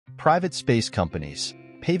private space companies,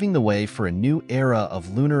 paving the way for a new era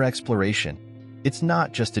of lunar exploration. It's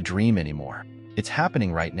not just a dream anymore. It's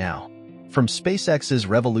happening right now. From SpaceX's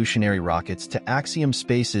revolutionary rockets to Axiom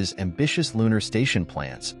Space's ambitious lunar station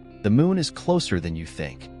plans, the moon is closer than you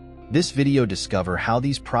think. This video discover how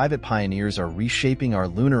these private pioneers are reshaping our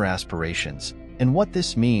lunar aspirations and what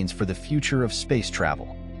this means for the future of space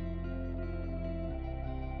travel.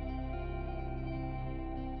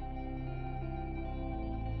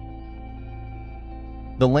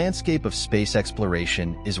 The landscape of space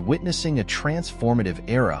exploration is witnessing a transformative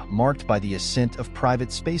era marked by the ascent of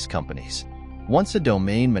private space companies. Once a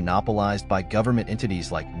domain monopolized by government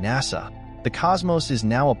entities like NASA, the cosmos is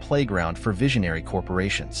now a playground for visionary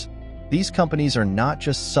corporations. These companies are not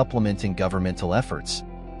just supplementing governmental efforts,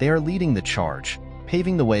 they are leading the charge,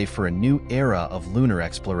 paving the way for a new era of lunar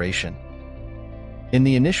exploration. In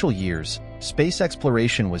the initial years, space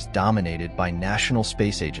exploration was dominated by national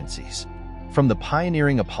space agencies. From the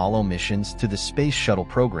pioneering Apollo missions to the Space Shuttle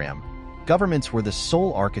program, governments were the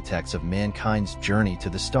sole architects of mankind's journey to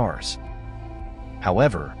the stars.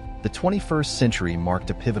 However, the 21st century marked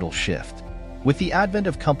a pivotal shift. With the advent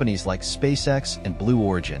of companies like SpaceX and Blue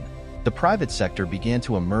Origin, the private sector began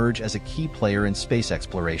to emerge as a key player in space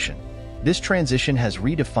exploration. This transition has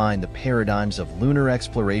redefined the paradigms of lunar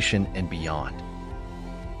exploration and beyond.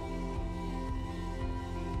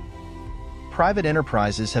 Private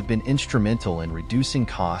enterprises have been instrumental in reducing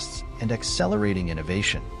costs and accelerating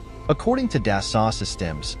innovation. According to Dassault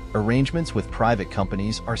Systems, arrangements with private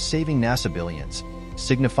companies are saving NASA billions,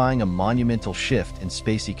 signifying a monumental shift in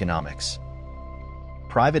space economics.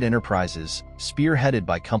 Private enterprises, spearheaded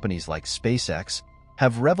by companies like SpaceX,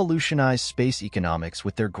 have revolutionized space economics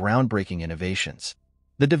with their groundbreaking innovations.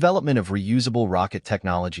 The development of reusable rocket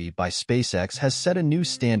technology by SpaceX has set a new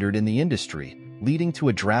standard in the industry, leading to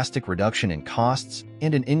a drastic reduction in costs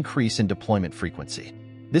and an increase in deployment frequency.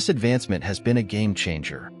 This advancement has been a game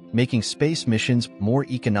changer, making space missions more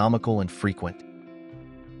economical and frequent.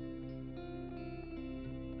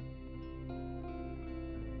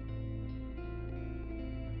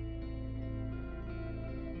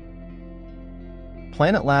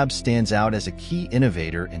 Planet Labs stands out as a key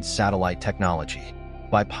innovator in satellite technology.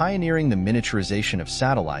 By pioneering the miniaturization of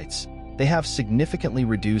satellites, they have significantly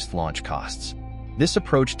reduced launch costs. This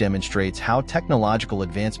approach demonstrates how technological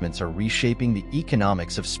advancements are reshaping the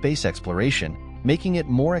economics of space exploration, making it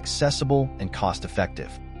more accessible and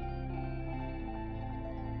cost-effective.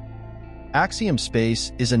 Axiom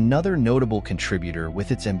Space is another notable contributor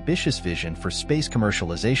with its ambitious vision for space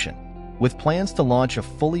commercialization. With plans to launch a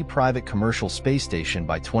fully private commercial space station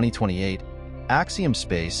by 2028, Axiom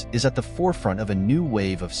Space is at the forefront of a new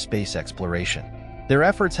wave of space exploration. Their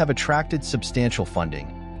efforts have attracted substantial funding,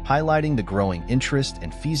 highlighting the growing interest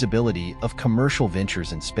and feasibility of commercial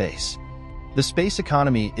ventures in space. The space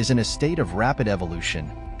economy is in a state of rapid evolution,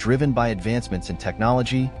 driven by advancements in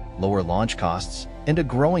technology, lower launch costs, and a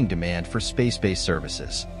growing demand for space-based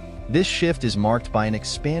services. This shift is marked by an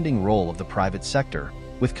expanding role of the private sector,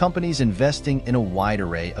 with companies investing in a wide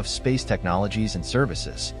array of space technologies and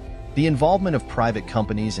services. The involvement of private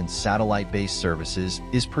companies in satellite-based services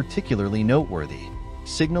is particularly noteworthy,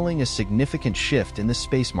 signaling a significant shift in the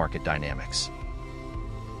space market dynamics.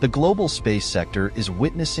 The global space sector is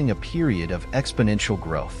witnessing a period of exponential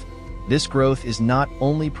growth. This growth is not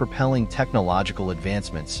only propelling technological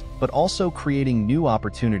advancements, but also creating new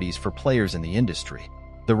opportunities for players in the industry.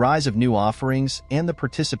 The rise of new offerings and the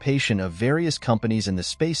participation of various companies in the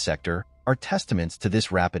space sector are testaments to this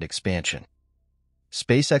rapid expansion.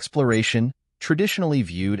 Space exploration, traditionally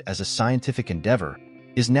viewed as a scientific endeavor,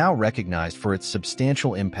 is now recognized for its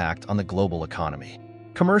substantial impact on the global economy.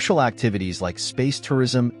 Commercial activities like space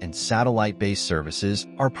tourism and satellite-based services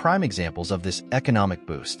are prime examples of this economic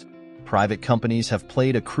boost. Private companies have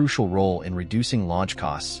played a crucial role in reducing launch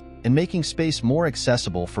costs and making space more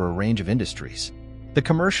accessible for a range of industries. The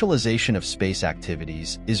commercialization of space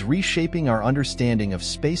activities is reshaping our understanding of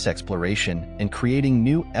space exploration and creating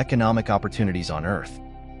new economic opportunities on Earth.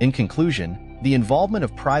 In conclusion, the involvement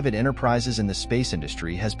of private enterprises in the space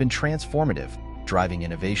industry has been transformative, driving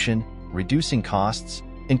innovation, reducing costs,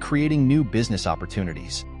 and creating new business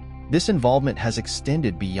opportunities. This involvement has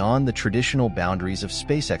extended beyond the traditional boundaries of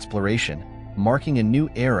space exploration, marking a new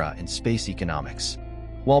era in space economics.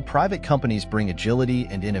 While private companies bring agility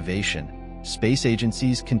and innovation, space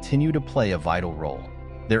agencies continue to play a vital role.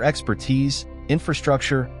 Their expertise,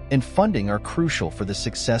 infrastructure, and funding are crucial for the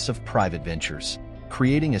success of private ventures,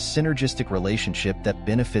 creating a synergistic relationship that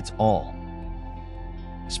benefits all.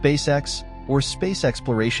 SpaceX, or Space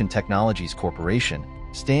Exploration Technologies Corporation,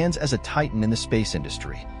 stands as a titan in the space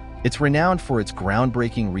industry. It's renowned for its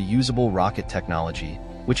groundbreaking reusable rocket technology,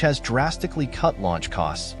 which has drastically cut launch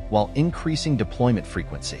costs while increasing deployment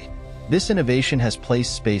frequency. This innovation has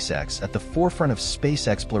placed SpaceX at the forefront of space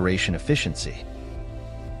exploration efficiency.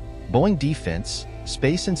 Boeing Defense,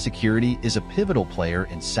 Space and Security is a pivotal player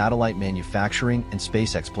in satellite manufacturing and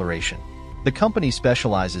space exploration. The company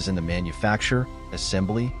specializes in the manufacture,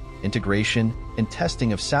 assembly, integration, and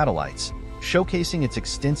testing of satellites, showcasing its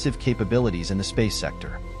extensive capabilities in the space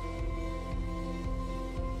sector.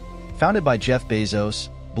 Founded by Jeff Bezos,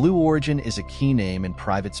 Blue Origin is a key name in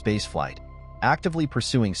private spaceflight, actively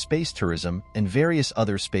pursuing space tourism and various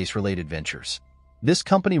other space-related ventures. This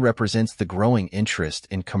company represents the growing interest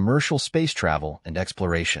in commercial space travel and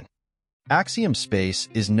exploration. Axiom Space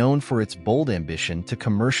is known for its bold ambition to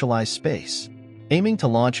commercialize space. Aiming to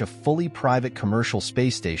launch a fully private commercial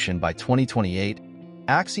space station by 2028,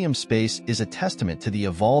 Axiom Space is a testament to the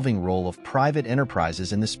evolving role of private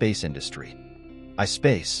enterprises in the space industry.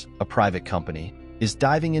 iSpace, a private company, is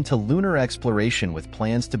diving into lunar exploration with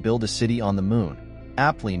plans to build a city on the moon,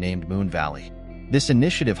 aptly named Moon Valley. This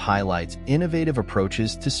initiative highlights innovative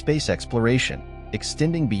approaches to space exploration,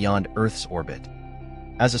 extending beyond Earth's orbit.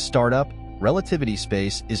 As a startup, Relativity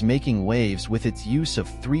Space is making waves with its use of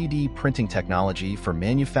 3D printing technology for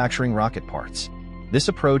manufacturing rocket parts. This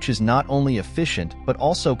approach is not only efficient but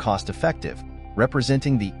also cost-effective,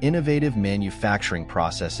 representing the innovative manufacturing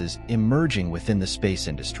processes emerging within the space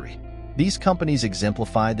industry. These companies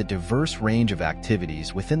exemplify the diverse range of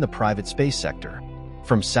activities within the private space sector.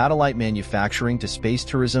 From satellite manufacturing to space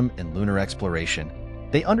tourism and lunar exploration,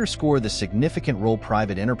 they underscore the significant role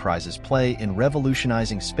private enterprises play in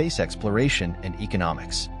revolutionizing space exploration and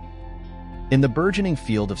economics. In the burgeoning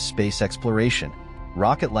field of space exploration,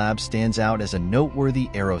 Rocket Lab stands out as a noteworthy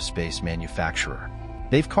aerospace manufacturer.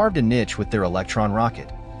 They've carved a niche with their Electron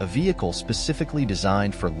rocket, a vehicle specifically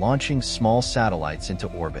designed for launching small satellites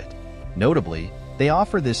into orbit. Notably, they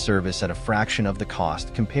offer this service at a fraction of the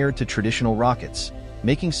cost compared to traditional rockets,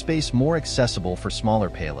 making space more accessible for smaller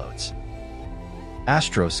payloads.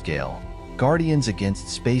 Astroscale, Guardians Against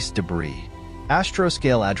Space Debris.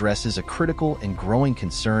 Astroscale addresses a critical and growing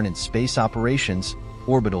concern in space operations: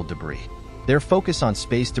 orbital debris. Their focus on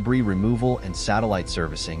space debris removal and satellite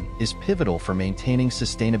servicing is pivotal for maintaining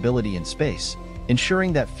sustainability in space,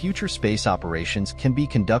 ensuring that future space operations can be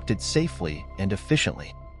conducted safely and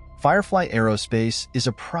efficiently. Firefly Aerospace is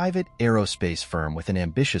a private aerospace firm with an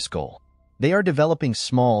ambitious goal. They are developing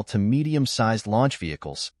small to medium-sized launch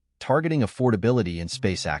vehicles, targeting affordability and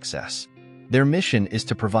space access. Their mission is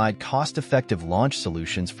to provide cost-effective launch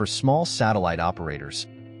solutions for small satellite operators,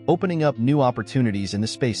 opening up new opportunities in the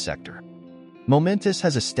space sector. Momentus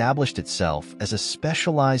has established itself as a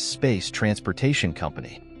specialized space transportation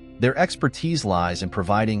company. Their expertise lies in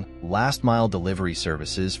providing last-mile delivery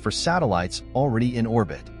services for satellites already in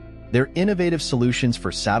orbit. Their innovative solutions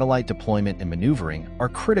for satellite deployment and maneuvering are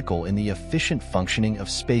critical in the efficient functioning of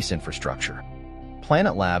space infrastructure.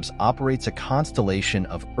 Planet Labs operates a constellation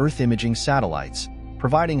of Earth imaging satellites,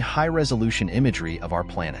 providing high-resolution imagery of our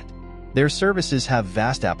planet. Their services have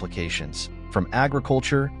vast applications, from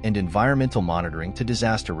agriculture and environmental monitoring to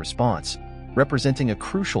disaster response, representing a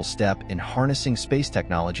crucial step in harnessing space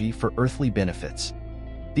technology for earthly benefits.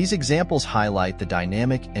 These examples highlight the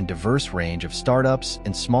dynamic and diverse range of startups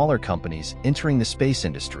and smaller companies entering the space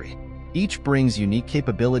industry. Each brings unique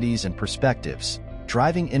capabilities and perspectives,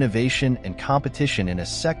 driving innovation and competition in a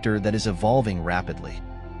sector that is evolving rapidly.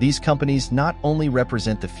 These companies not only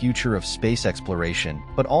represent the future of space exploration,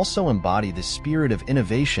 but also embody the spirit of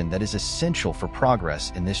innovation that is essential for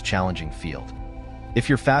progress in this challenging field. If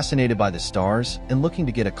you're fascinated by the stars and looking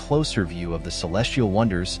to get a closer view of the celestial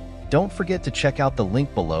wonders, don't forget to check out the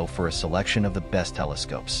link below for a selection of the best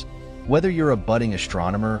telescopes. Whether you're a budding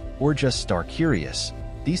astronomer or just star curious,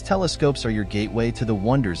 these telescopes are your gateway to the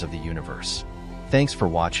wonders of the universe. Thanks for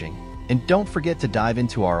watching, and don't forget to dive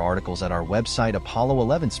into our articles at our website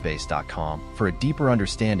apollo11space.com for a deeper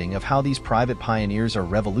understanding of how these private pioneers are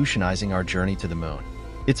revolutionizing our journey to the moon.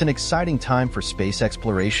 It's an exciting time for space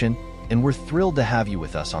exploration, and we're thrilled to have you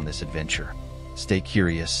with us on this adventure. Stay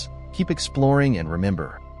curious, keep exploring, and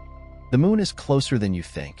remember, the moon is closer than you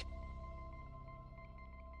think.